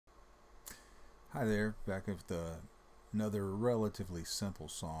Hi there, back with another relatively simple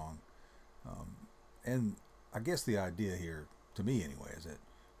song. And I guess the idea here, to me anyway, is that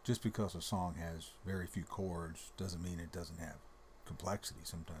just because a song has very few chords doesn't mean it doesn't have complexity,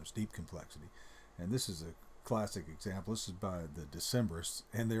 sometimes deep complexity. And this is a classic example. This is by the Decemberists,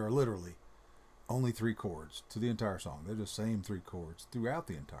 and there are literally only three chords to the entire song. They're the same three chords throughout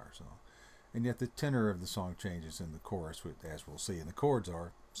the entire song. And yet the tenor of the song changes in the chorus, as we'll see. And the chords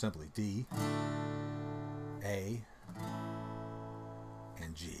are simply D, A,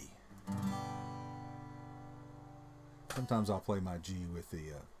 and G. Sometimes I'll play my G with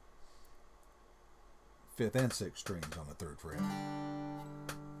the fifth and sixth strings on the third fret.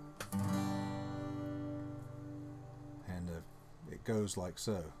 And it goes like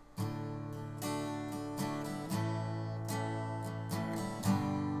so.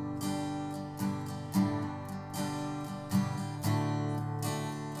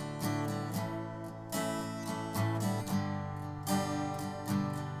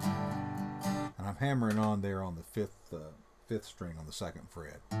 I'm hammering on there on the fifth string on the second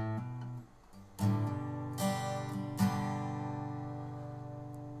fret.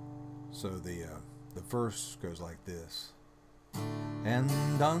 So the verse goes like this. And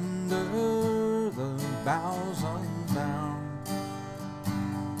under the boughs unbound,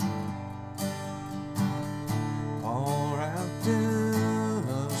 all wrapped in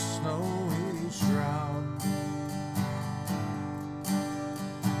a snowy shroud,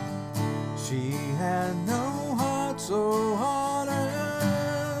 she had no heart so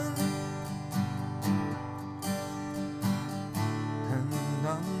hardened, and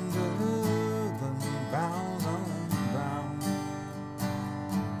under the boughs unbound.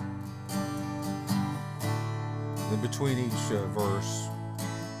 Then between each verse,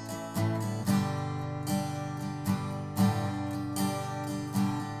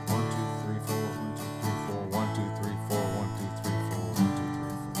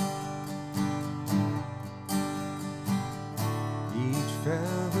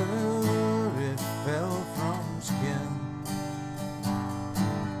 feather it fell from skin,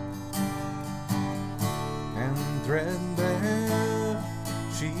 and threadbare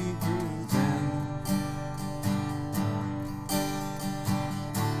she grew thin.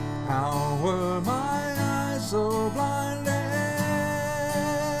 How were my eyes so blinded?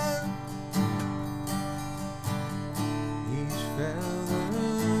 Each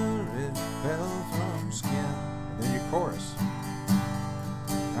feather it fell from skin. And then your chorus.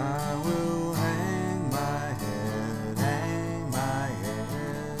 I will hang my head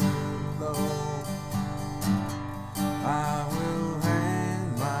low. I will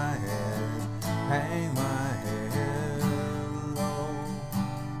hang my head low.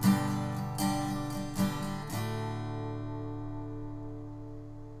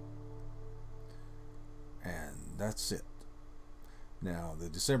 And that's it. Now, the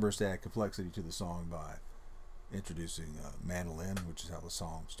Decemberists add complexity to the song by introducing mandolin, which is how the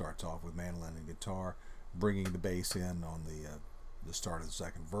song starts off, with mandolin and guitar, bringing the bass in on the start of the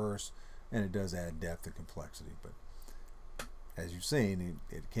second verse, and it does add depth and complexity. But as you've seen,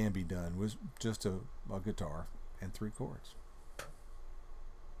 it can be done with just a guitar and three chords.